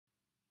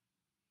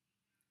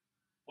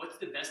What's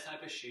the best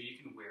type of shoe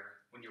you can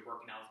wear when you're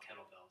working out with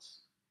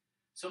kettlebells?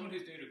 Someone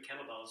who's new to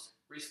kettlebells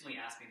recently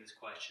asked me this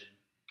question.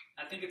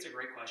 I think it's a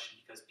great question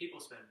because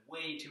people spend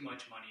way too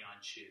much money on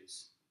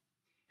shoes.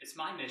 It's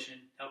my mission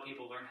to help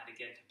people learn how to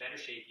get into better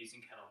shape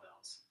using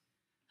kettlebells.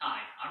 Hi,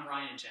 I'm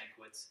Ryan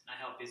Jankowitz, and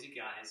I help busy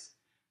guys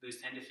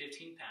lose 10 to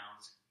 15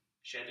 pounds,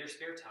 shed their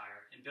spare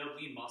tire, and build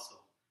lean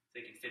muscle so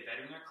they can fit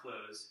better in their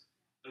clothes,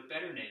 look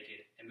better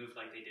naked, and move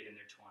like they did in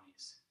their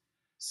 20s.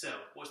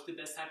 So, what's the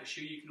best type of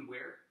shoe you can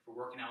wear for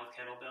working out with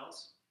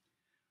kettlebells?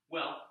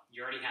 Well,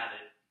 you already have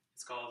it.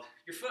 It's called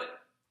your foot.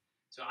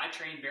 So I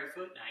train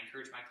barefoot, and I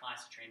encourage my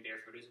clients to train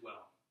barefoot as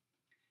well.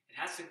 It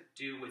has to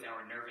do with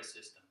our nervous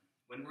system.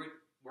 When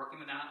we're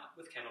working out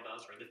with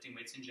kettlebells or lifting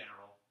weights in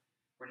general,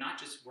 we're not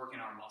just working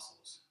our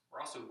muscles.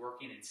 We're also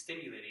working and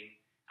stimulating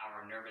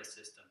our nervous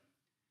system.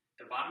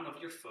 The bottom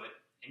of your foot,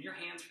 and your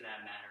hands for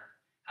that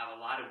matter, have a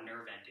lot of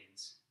nerve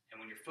endings.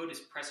 And when your foot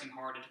is pressing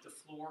hard into the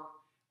floor,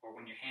 or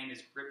when your hand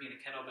is gripping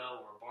a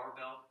kettlebell or a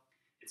barbell,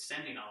 it's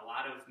sending a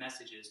lot of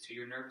messages to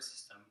your nervous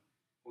system,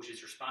 which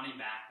is responding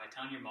back by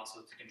telling your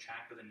muscles to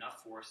contract with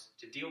enough force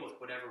to deal with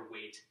whatever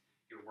weight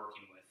you're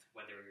working with,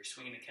 whether you're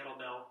swinging a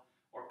kettlebell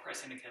or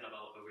pressing a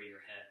kettlebell over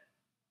your head.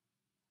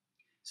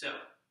 So,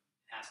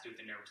 it has to do with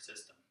the nervous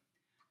system.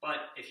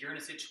 But if you're in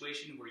a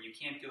situation where you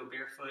can't go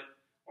barefoot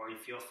or you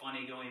feel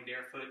funny going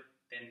barefoot,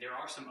 then there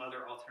are some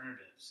other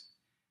alternatives.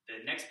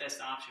 The next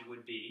best option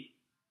would be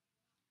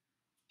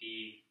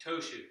the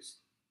toe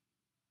shoes,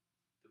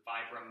 the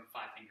Vibram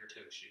 5-finger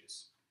toe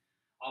shoes.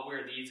 I'll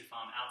wear these if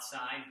I'm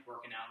outside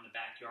working out in the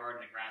backyard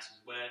and the grass is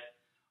wet,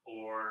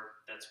 or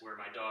that's where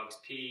my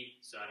dogs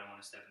pee, so I don't want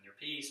to step in their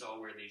pee, so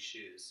I'll wear these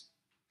shoes.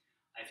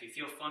 If you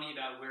feel funny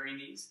about wearing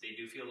these, they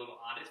do feel a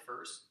little odd at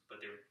first, but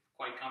they're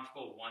quite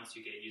comfortable once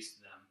you get used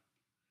to them.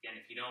 Again,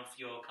 if you don't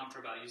feel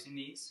comfortable about using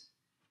these,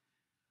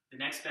 the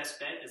next best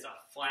bet is a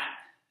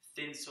flat,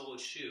 thin-soled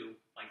shoe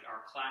like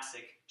our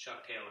classic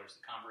Chuck Taylors,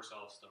 the Converse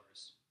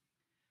All-Stars.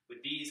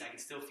 With these, I can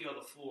still feel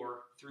the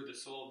floor through the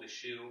sole of the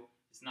shoe.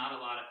 It's not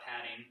a lot of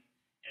padding,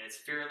 and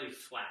it's fairly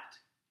flat.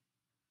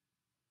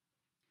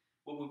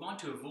 What we want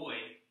to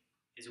avoid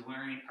is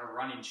wearing a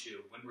running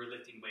shoe when we're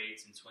lifting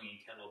weights and swinging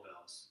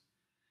kettlebells.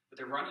 With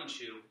a running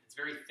shoe, it's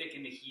very thick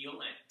in the heel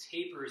and it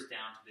tapers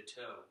down to the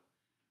toe.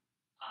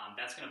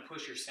 That's going to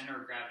push your center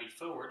of gravity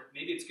forward.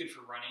 Maybe it's good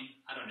for running.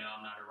 I don't know,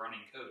 I'm not a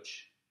running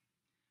coach.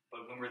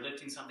 But when we're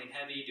lifting something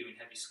heavy, doing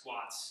heavy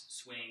squats,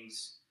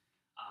 swings,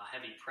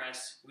 heavy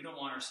press, we don't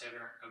want our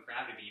center of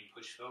gravity being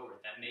pushed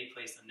forward. That may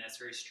place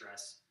unnecessary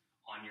stress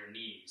on your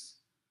knees.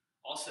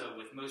 Also,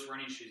 with most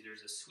running shoes,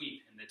 there's a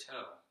sweep in the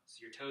toe,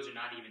 so your toes are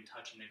not even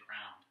touching the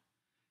ground.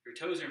 Your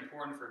toes are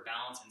important for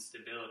balance and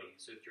stability,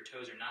 so if your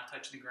toes are not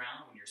touching the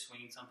ground when you're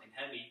swinging something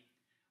heavy,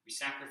 we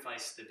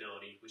sacrifice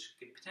stability, which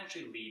could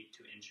potentially lead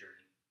to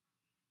injury.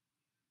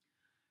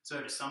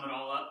 So to sum it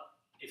all up,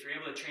 if you're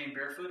able to train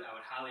barefoot, I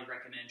would highly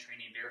recommend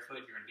training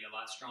barefoot. You're going to be a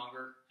lot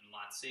stronger and a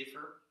lot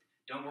safer.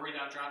 Don't worry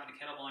about dropping a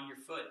kettlebell on your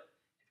foot.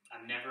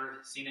 I've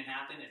never seen it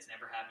happen. It's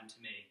never happened to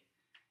me.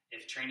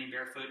 If training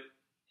barefoot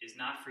is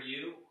not for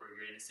you, or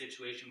you're in a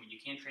situation where you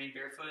can't train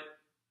barefoot,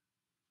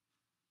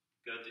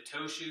 go to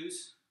toe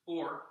shoes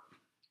or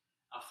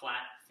a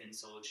flat,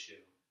 thin-soled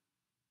shoe.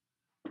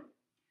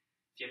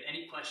 If you have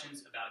any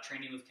questions about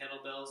training with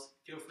kettlebells,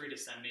 feel free to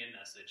send me a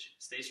message.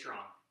 Stay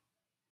strong.